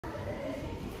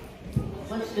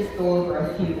Let's just go over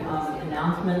a few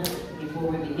announcements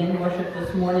before we begin worship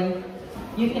this morning.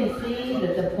 You can see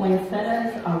that the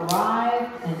poinsettias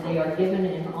arrived, and they are given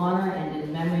in honor and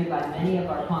in memory by many of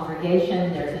our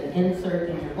congregation. There's an insert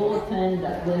in your bulletin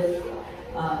that lists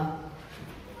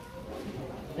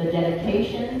the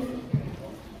dedications,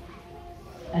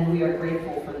 and we are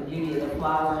grateful for the beauty of the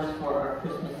flowers for our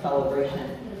Christmas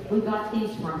celebration. We got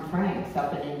these from Frank's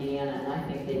up in Indiana, and I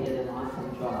think they did an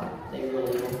awesome job. They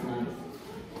really look nice.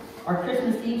 Our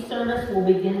Christmas Eve service will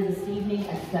begin this evening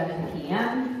at 7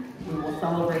 p.m. We will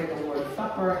celebrate the Lord's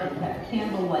Supper and have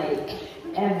candlelight.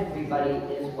 Everybody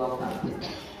is welcome.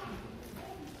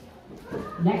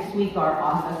 Next week, our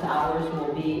office hours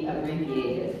will be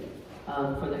abbreviated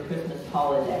for the Christmas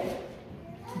holiday.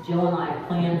 Jill and I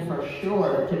plan for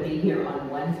sure to be here on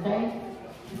Wednesday,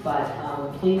 but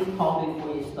please call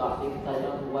before you stop because I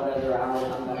don't know what other hours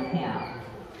I'm going to have.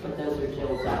 But those are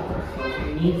Jill's hours. So if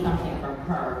you need something from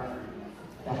her,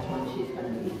 that's when she's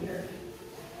going to be here.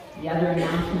 The other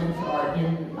announcements are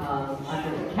in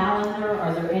under the calendar.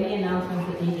 Are there any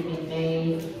announcements that need to be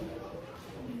made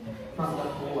from the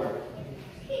floor?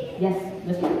 Yes,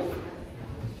 Mr.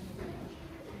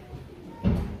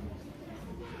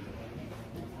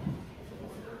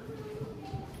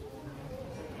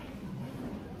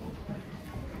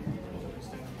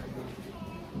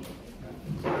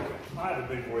 I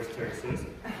have a big voice, Terry says.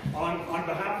 On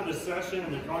behalf of the session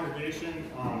and the congregation,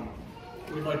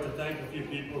 we'd like to thank a few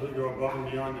people who go above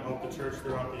and beyond to help the church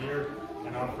throughout the year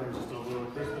and offer just a little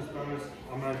Christmas bonus.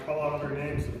 I'm going to call out their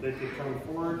names if they could come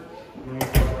forward, and when we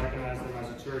can recognize them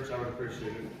as a church, I would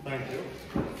appreciate it. Thank you.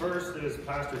 First is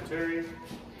Pastor Terry.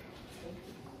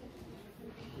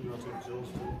 You want to take Jill's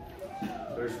too?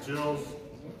 There's Jill's.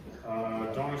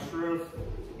 Donna Schroeth.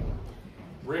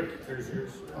 Rick, there's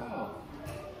yours.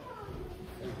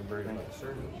 Thank you very much,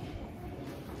 sir.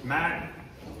 Matt,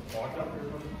 walk up here,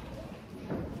 buddy.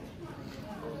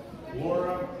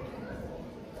 Laura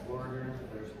here,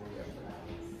 there's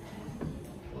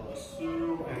Laura.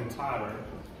 Sue and Tyler.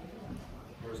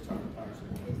 Where's Tyler? Tyler's here.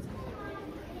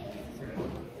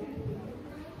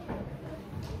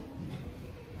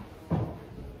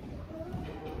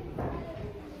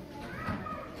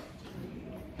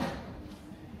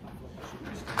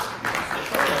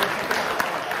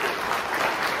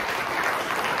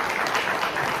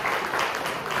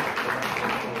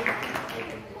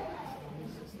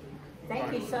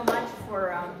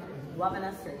 Loving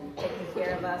us and taking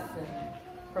care of us and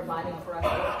providing for us for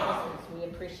Christmas. We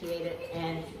appreciate it,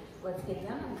 and let's get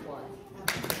down on one.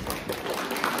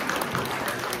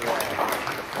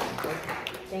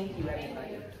 Thank you,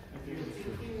 everybody.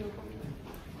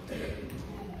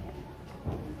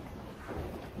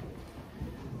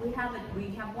 We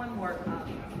have one more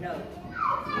note.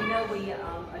 You know, we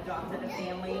adopted a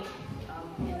family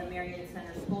in the Marion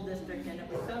Center School District, and it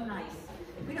was so nice.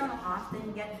 We don't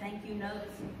often get thank you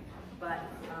notes, but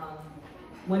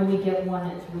when we get one,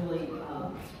 it's really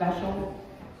special.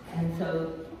 And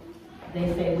so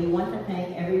they say, we want to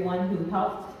thank everyone who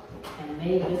helped and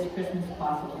made this Christmas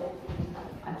possible.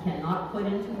 I cannot put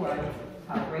into words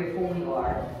how grateful we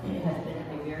are. It has been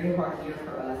a very hard year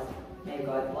for us. May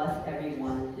God bless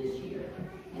everyone this year.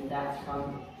 And that's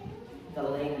from the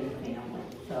Lehman family.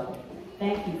 So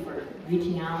thank you for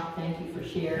reaching out. Thank you for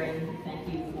sharing. Thank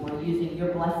you for using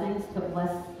your blessings to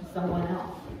bless someone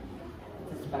else.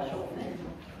 It's a special thing.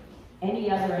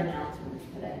 Any other announcements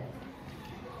today?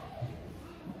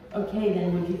 Okay,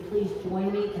 then would you please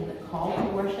join me in the call to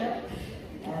worship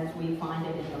as we find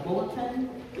it in the bulletin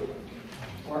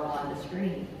or on the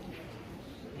screen.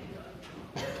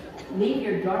 Leave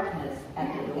your darkness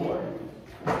at the door.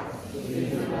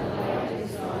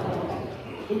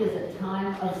 It is a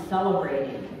time of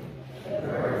celebrating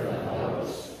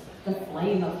the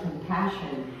flame of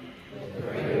compassion,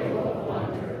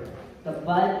 the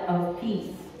bud of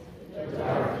peace. The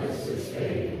darkness is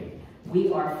fading.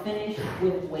 We are finished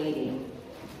with waiting.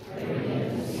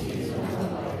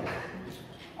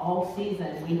 All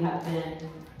season we have been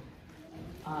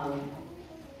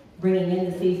bringing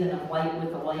in the season of light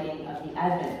with the lighting of the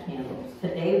Advent candles.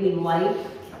 Today we light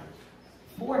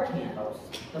 4 candles.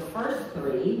 The first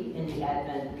 3 in the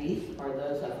Advent wreath are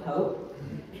those of hope,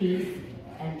 peace,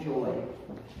 and joy.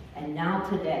 And now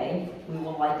today we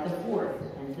will light the 4th,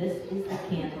 and this is the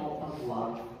candle of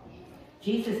love.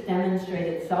 Jesus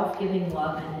demonstrated self-giving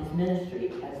love in his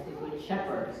ministry as the Good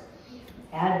Shepherd.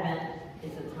 Advent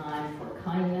is a time for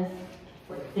kindness,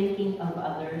 for thinking of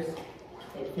others.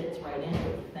 It fits right in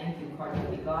with the thank you card that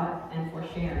we got, and for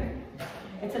sharing.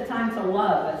 It's a time to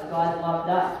love as God loved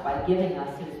us by giving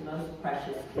us his most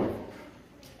precious gift.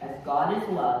 As God is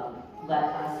love, let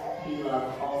us be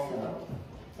loved also.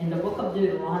 In the book of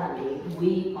Deuteronomy,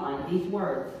 we find these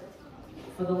words.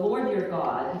 For the Lord your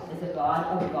God is a God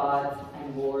of gods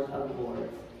and Lord of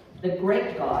lords. The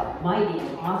great God, mighty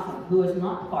and awesome, who is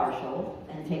not partial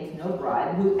and takes no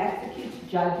bribe, who executes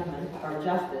judgment or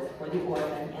justice for the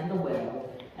orphan and the widow,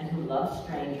 and who loves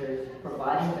strangers,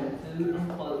 providing them food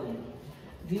and clothing.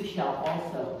 You shall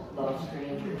also love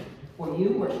strangers, for you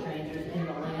were strangers in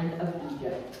the land of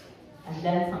Egypt. And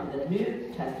then from the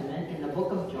New Testament, in the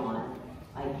book of John,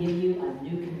 I give you a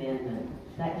new commandment,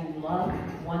 that you love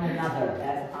one another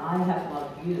as I have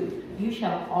loved you. You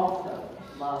shall also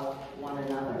love one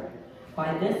another.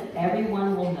 By this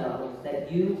everyone will know that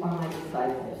you are my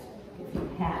disciples, if you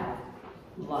have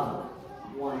love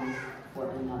one for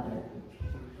another.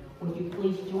 Would you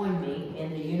please join me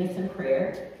in the unison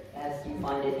prayer as you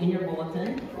find it in your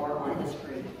bulletin or on the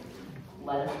screen?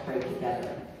 Let us pray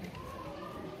together.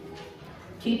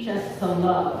 Teach us to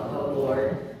love, O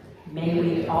Lord. May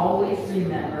we always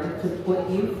remember to put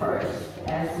you first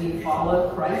as we follow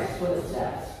Christ's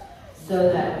footsteps,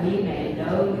 so that we may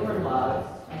know your love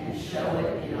and show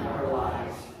it in our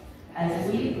lives. As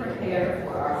we prepare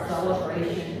for our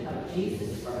celebration of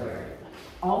Jesus' birth,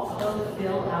 also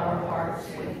fill our hearts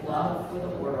with love for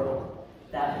the world,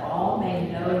 that all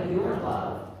may know your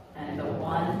love and the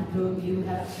one whom you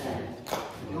have sent,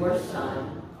 your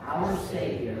Son, our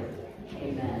Savior.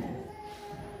 Amen.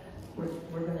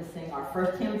 We're going to sing our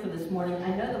first hymn for this morning.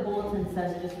 I know the bulletin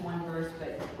says just one verse,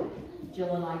 but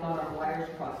Jill and I got our wires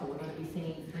crossed, so we're going to be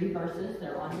singing 3 verses.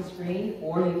 They're on the screen,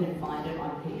 or you can find it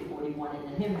on page 41 in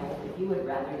the hymnal if you would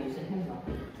rather use a hymnal.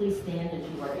 Please stand as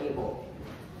you are able.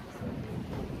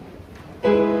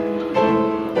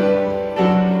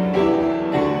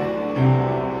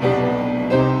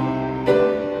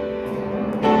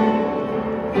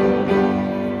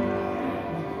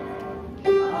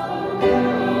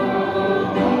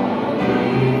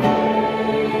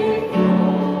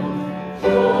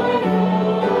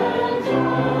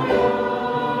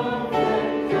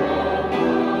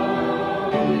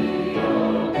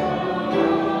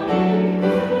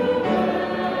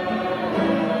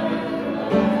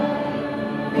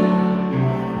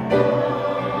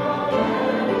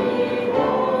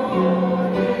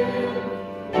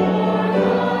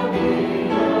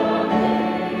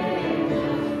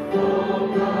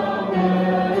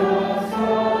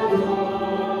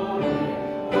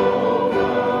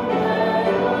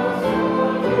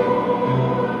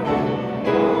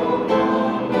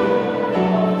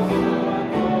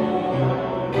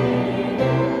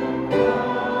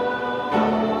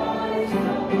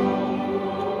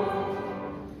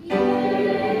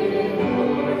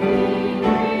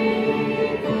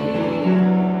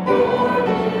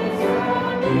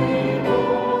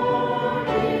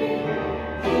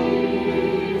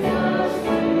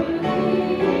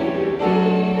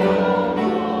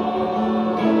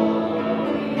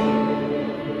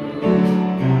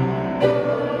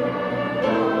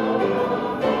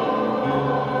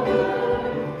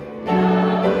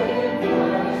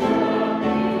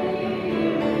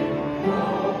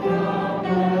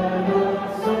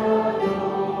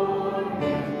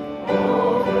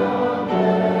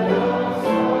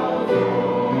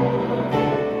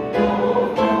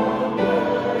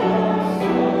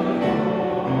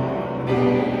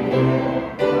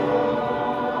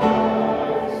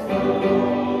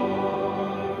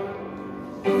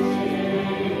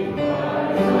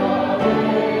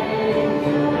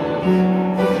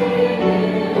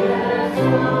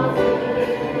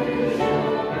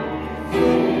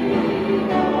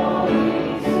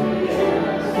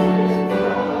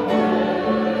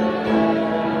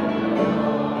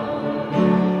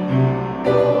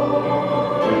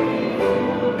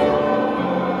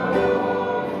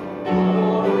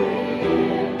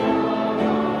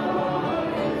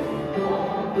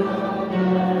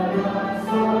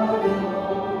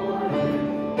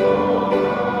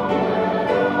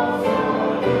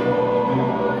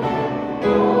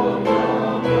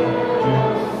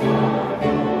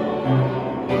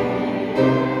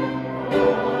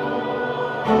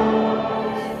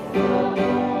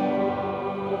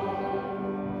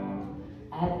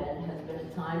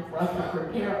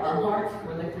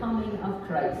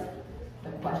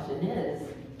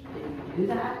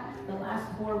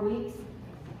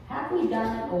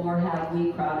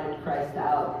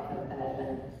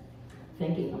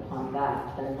 Thinking upon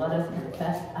that, then let us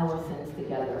confess our sins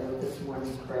together with this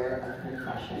morning's prayer of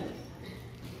confession.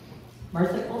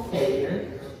 Merciful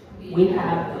Savior, we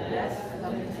have the best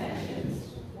of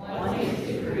intentions, wanting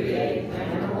to create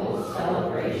memorable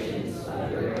celebrations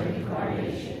of your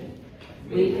incarnation.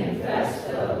 We confess,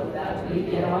 though, that we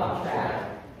get off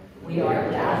track. We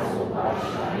are dazzled by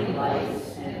shining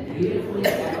lights and beautifully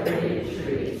decorated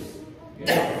trees,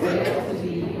 yet fail to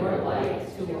be your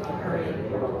light to a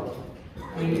hurried world.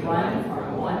 We run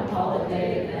from one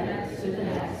holiday event to the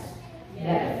next,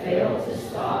 yet fail to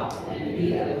stop and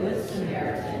be a good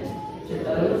Samaritan to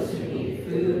those who need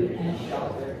food and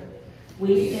shelter.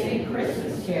 We sing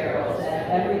Christmas carols at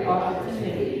every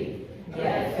opportunity,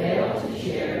 yet fail to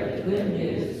share the good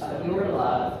news of your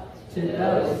love to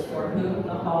those for whom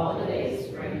the holidays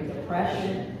bring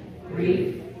depression,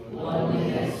 grief,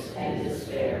 loneliness, and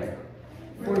despair.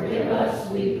 Forgive us,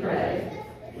 we pray.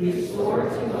 Restore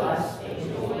to us a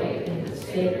joy in the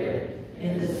sacred,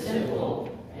 in the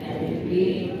simple, and in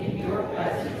being in your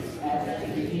presence as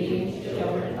redeemed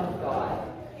children of God.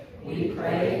 We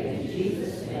pray in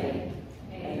Jesus' name.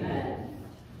 Amen.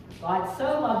 God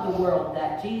so loved the world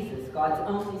that Jesus, God's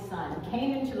only Son,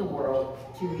 came into the world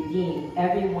to redeem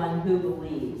everyone who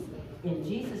believes. In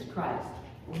Jesus Christ,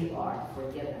 we are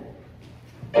forgiven.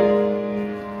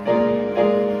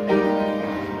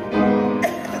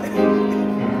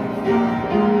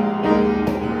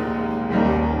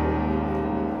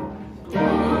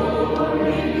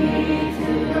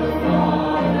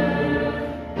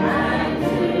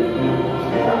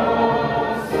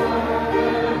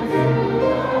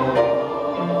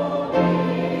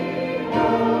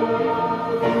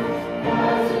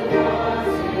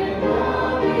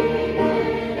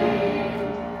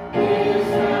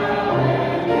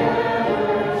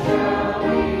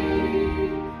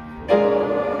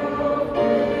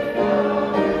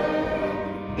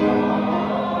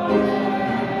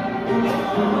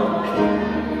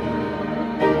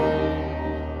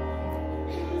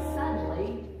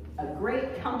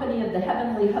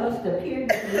 Appeared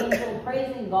with the angel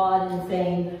praising God and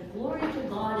saying, "Glory to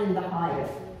God in the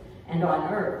highest, and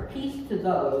on earth peace to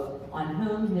those on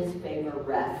whom his favor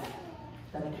rests."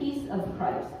 The peace of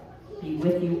Christ be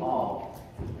with you all.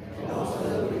 And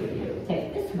also with you.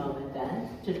 Take this moment then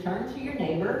to turn to your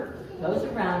neighbor, those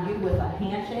around you, with a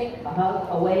handshake, a hug,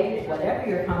 a wave, whatever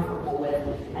you're comfortable with,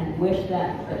 and wish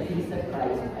them the peace of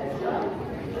Christ as well.